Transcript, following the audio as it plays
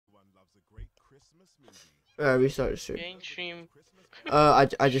Restart the stream. Game stream. I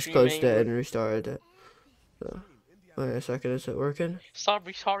just closed Streaming. it and restarted it. So, wait a second, is it working? Stop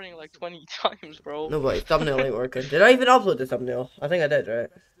restarting like 20 times, bro. No, wait, thumbnail ain't working. Did I even upload the thumbnail? I think I did, right?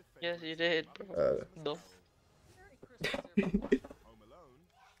 Yes, you did, bro. No.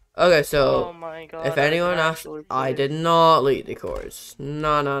 Okay, so Oh my god. if anyone asks, I did not leak the course.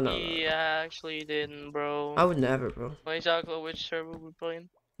 No. He actually didn't, bro. I would never, bro. Wait, Jaco, which server we playing?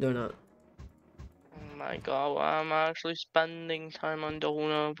 Do not. Oh my god, I'm actually spending time on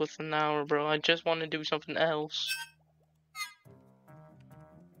Donut with an hour, bro. I just want to do something else.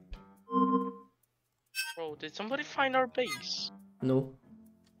 Bro, did somebody find our base? No.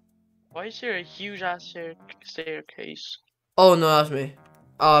 Why is there a huge ass staircase? Oh no, that's me.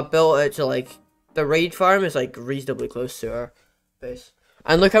 Built it to like the raid farm is like reasonably close to our base.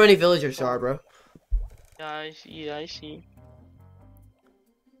 And look how many villagers there are, bro. Yeah, I see.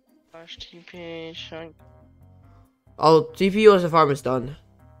 Flash TP, shank. I'll TP you once the farm is done,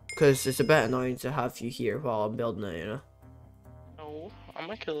 because it's a bit annoying to have you here while I'm building it, you know. No, I'm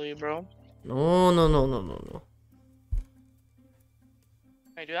gonna kill you, bro. No.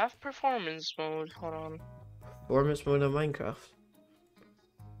 I do have performance mode. Hold on. Performance mode in Minecraft.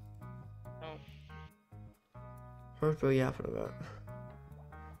 No. What are you yapping about?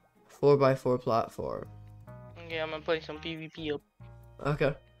 4x4 platform. Okay, I'm gonna play some PvP up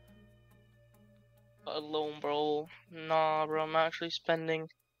Okay. alone, bro. Nah, bro, I'm actually spending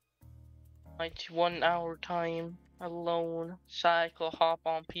my 1 hour time alone. Cycle, hop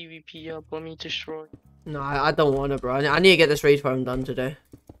on PvP up, let me destroy. No, I don't want it, bro. I need to get this raid farm done today.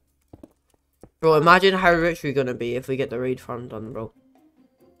 Bro, imagine how rich we're gonna be if we get the raid farm done, bro.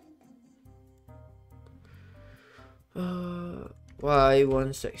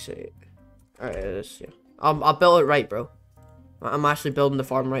 Y168. Alright, it is, yeah. I built it right, bro. I'm actually building the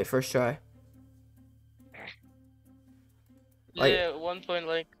farm right first try. Like, Yeah,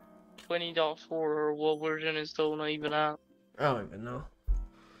 1.20.4 or what version is still not even out. I don't even know.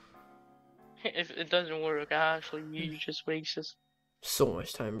 If it doesn't work, actually, you just wasted. So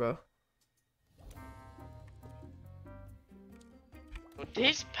much time, bro.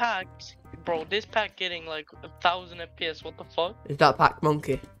 This pack, bro, this pack getting like 1,000 FPS, what the fuck? Is that pack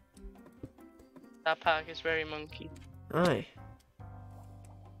monkey? That pack is very monkey. Aye.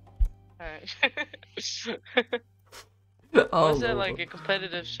 Was there like a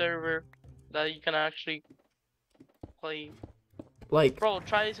competitive server that you can actually play? Like, Bro,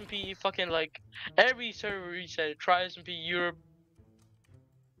 try SMP fucking like every server reset. Try SMP Europe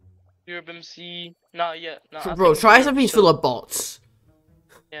MC. Not yet. Nah, bro, try something full of bots.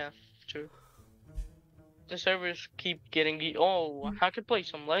 Yeah, true. The servers keep getting oh, I could play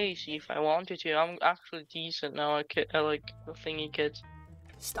some lazy if I wanted to. I'm actually decent now. I like the thingy kids.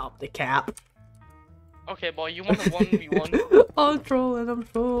 Stop the cap. Okay, boy, you want a 1v1? I'm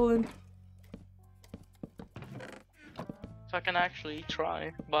trolling. So I can actually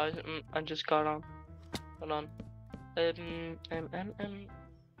try, but I just got on. Hold on.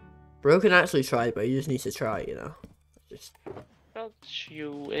 Bro can actually try, but he just needs to try, you know. Just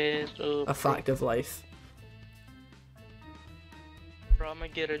you is a fact of life. Bro, I'm gonna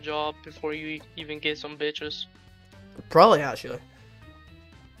get a job before you even get some bitches. Probably, actually.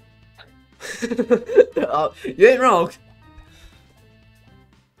 Oh, you ain't wrong.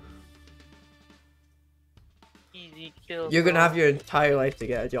 Easy kill. You're gonna have your entire life to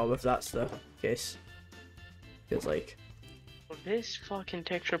get a job if that's the case. Cause like, Bro, this fucking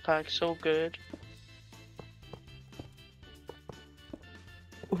texture pack's so good.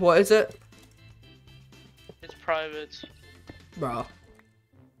 what is it? It's private. Bro.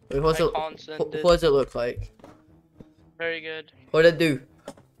 Wait, what Constant. does it look like? Very good. What did it do?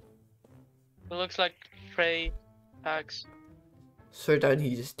 It looks like prey packs. Swear down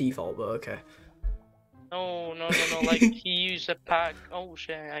he just default, but okay. No, like he used a pack. Oh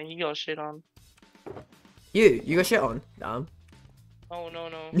shit, he got shit on. You got shit on? Damn. Oh no,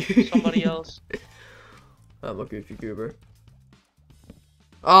 somebody else. I'm a goofy goober.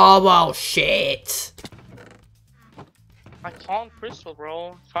 Oh, well, shit. I can't crystal,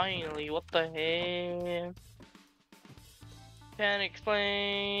 bro. Finally, what the heck? Can't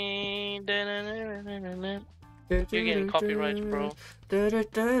explain. You're getting copyrights, bro.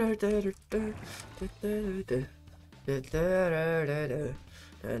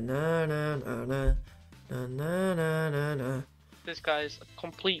 This guy's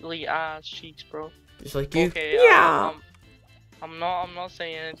completely ass cheeks, bro. Just like you. Okay, Yeah. I'm not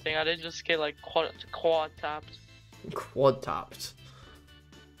saying anything. I did just get like quad tapped. Quad tapped.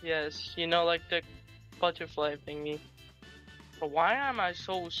 Yes, you know, like the butterfly thingy. But why am I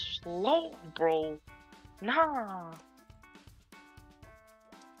so slow, bro? Nah.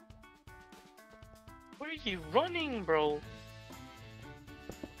 Where are you running, bro?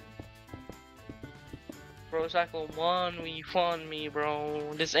 Bro, Cycle 1v1 me,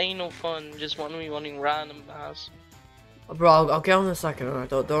 bro. This ain't no fun. Just 1v1ing random ass. Bro, I'll get on in a second. Alright,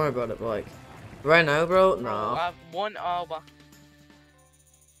 don't worry about it. But like, right now, bro, Bro, no. I have one Alba.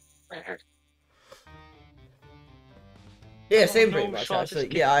 Yeah, Oh, same no pretty much shot actually.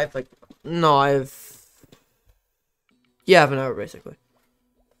 escape. Yeah, I've like, no, I've. Yeah, I have an hour basically.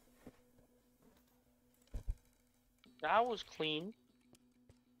 That was clean.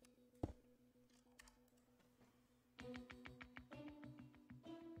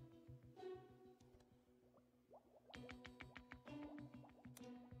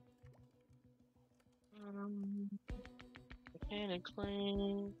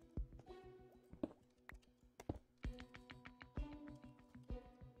 Mechanically.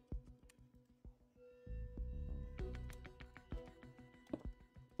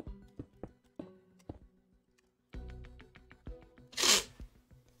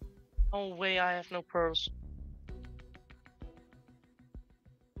 Oh wait, I have no pearls.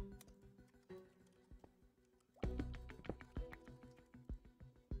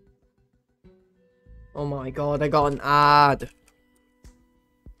 Oh my god, I got an ad.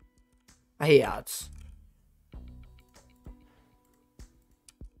 I hate ads.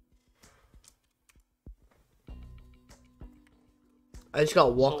 I just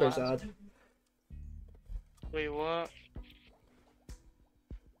got Walker's So ad. Wait, what?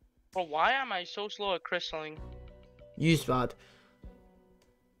 Bro, why am I so slow at crystalling? Used bad.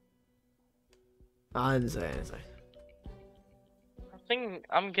 I didn't say anything. I think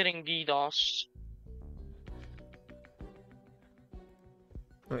I'm getting DDoS.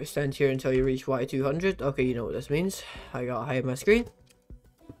 Right, stand here until you reach Y200. Okay, you know what this means. I gotta hide my screen.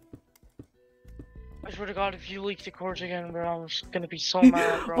 I swear to God, if you leak the course again, bro, I'm just gonna be so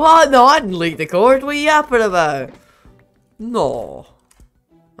mad, bro. What? No, I didn't leak the code. What are you yapping about? No.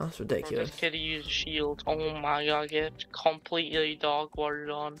 That's Bro, ridiculous. this kid used shield. Oh my God, get completely dog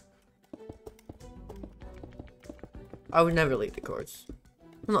watered on. I would never leak the codes.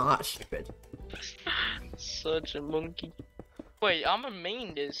 I'm not that stupid. Such a monkey. Wait, I'm gonna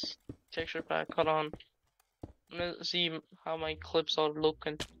main this texture pack. Hold on. I'm gonna see how my clips are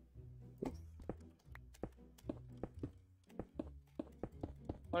looking.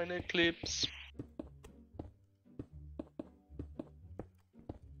 Minor clips.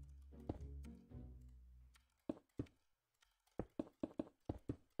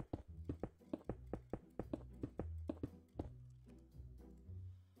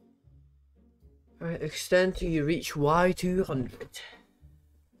 Alright, extend till you reach Y200.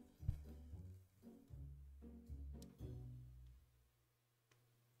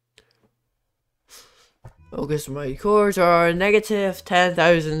 Focus my cores are negative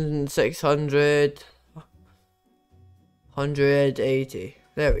 10,600. 180.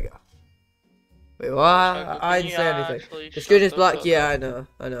 There we go. Wait, what? I didn't say anything. The screen is black. Yeah, I know.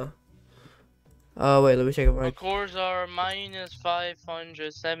 I know. Oh, wait, let me check it. My My cores are minus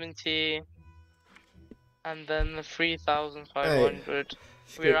 570. And then the 3,500.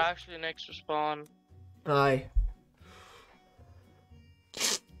 We're actually next to spawn. Aye.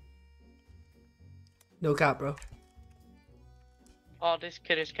 No cap, bro. Oh, this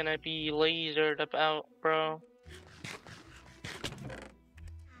kid is gonna be lasered about, bro.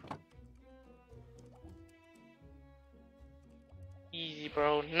 Easy,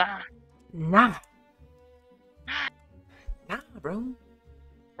 bro. Nah. Nah. Nah, bro.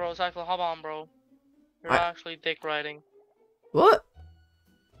 Bro, Cycle, hop on, bro. You're I- actually dick riding. What?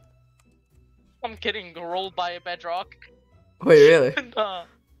 I'm kidding. Rolled by a bedrock. Wait, really? Nah.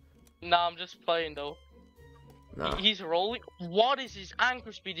 Nah, I'm just playing, though. Nah. He's rolling. What is his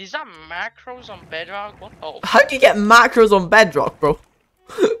anchor speed? Is that macros on bedrock? What? Oh. How do you get macros on bedrock, bro?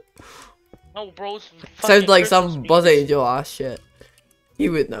 No, bro's Sounds like crystal some speed. Buzz Angel ass shit.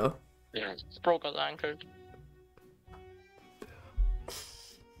 You would know. Yeah, bro got anchored.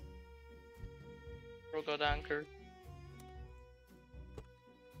 Bro got anchored.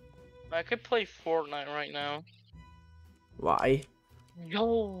 I could play Fortnite right now. Why?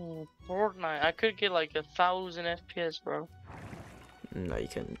 Yo, Fortnite. I could get like 1,000 FPS, bro. No, you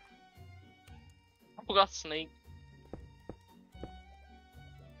couldn't. Who got Snake?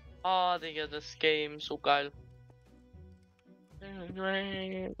 Oh, they get this game so geil.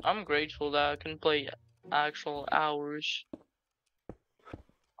 I'm grateful that I can play actual hours.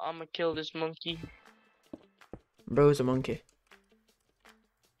 I'ma kill this monkey. Bro's a monkey.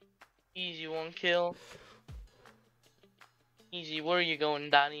 Easy one kill. Easy. Where are you going,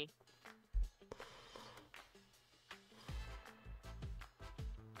 Danny?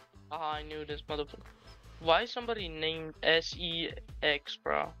 Ah, I knew this motherfucker. Why is somebody named SEX,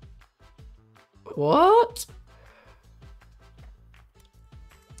 bro? What?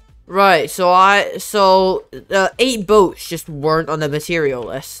 Right, so 8 boats just weren't on the material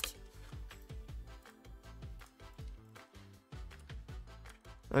list.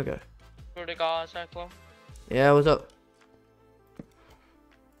 Okay. Where the guys, Cyclo? Yeah, what's up?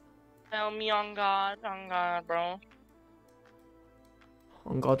 Tell me on God, bro.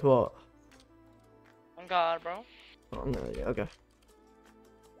 On God, what? On God, bro. Oh, no, yeah, okay.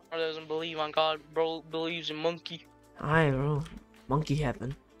 Bro doesn't believe on God, bro believes in monkey. Aye, bro. Monkey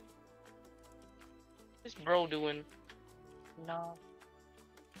heaven. What's bro doing? Nah.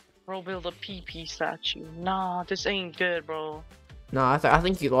 Bro build a PP statue. Nah, this ain't good, bro. Nah, I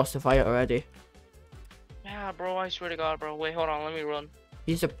think you lost the fight already. Yeah, bro, I swear to God, bro. Wait, hold on, let me run.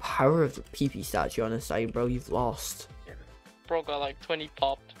 Use the power of the PP statue on his side, bro. You've lost. Bro got like 20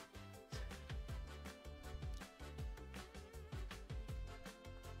 popped.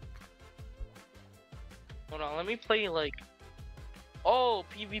 Hold on, let me play like... Oh,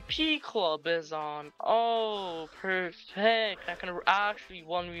 PvP club is on. Oh, perfect. I can actually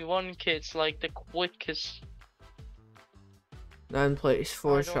 1v1 kids like the quickest. 9 place,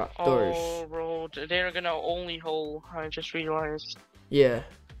 4 trapdoors. Oh, bro, they're gonna only hole. I just realized. Yeah.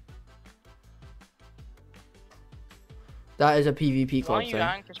 That is a PvP club Why are you thing.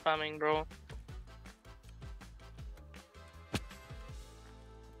 anchor spamming, bro?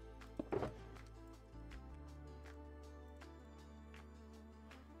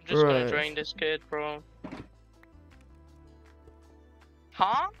 I'm just gonna drain this kid, bro.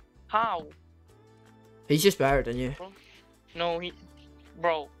 Huh? How? He's just better than you. Bro? No, he...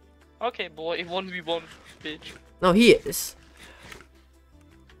 Bro. Okay, boy, 1v1, bitch. No, he is.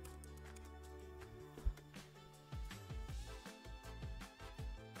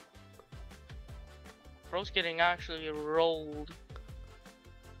 Bro's getting actually rolled.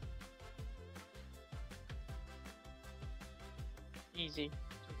 Easy.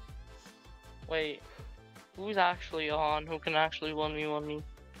 Wait. Who's actually on? Who can actually 1v1 me?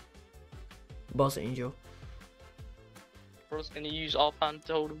 Boss Angel. Bro's gonna use offhand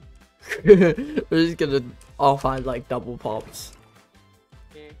totem. We're just gonna offhand like double pops.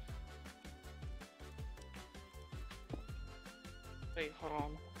 Okay. Wait, hold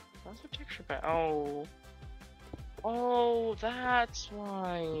on. What's the texture pack? Oh. Oh, that's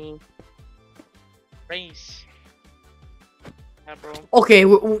why. Race. Yeah, bro. Okay,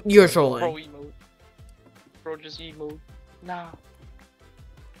 you're trolling. Bro emote. Bro just emote. Nah.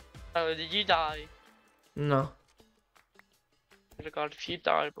 Oh, did you die? No. Oh my God, if you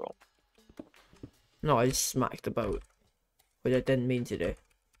die, bro. No, I just smacked the boat. Which I didn't mean to do.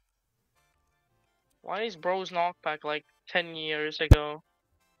 Why is bro's knockback like 10 years ago?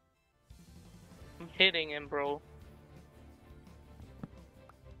 I'm hitting him, bro.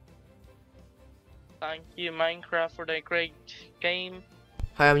 Thank you, Minecraft, for that great game.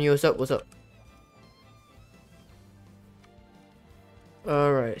 Hi, I'm you. What's up? What's up?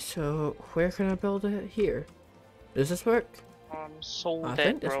 Alright, so where can I build it? Here. Does this work? I'm so I dead,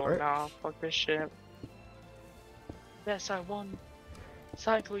 think this bro. works. Nah, fuck this shit. Yes, I won.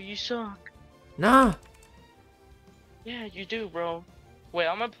 Cyclo, you suck. Nah. Yeah, you do, bro. Wait,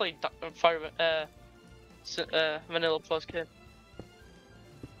 I'm gonna play Vanilla Plus Kid.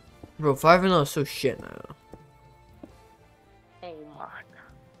 Bro, 5-0 is so shit now. Oh my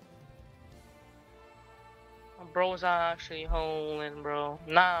God. Bro's actually holding, bro.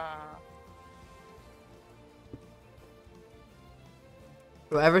 Nah.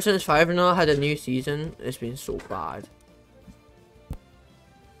 Bro, ever since 5-0 had a new season, it's been so bad.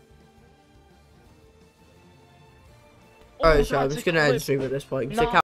 Oh, Alright, so I'm just gonna end the stream at this point. 'Cause I can't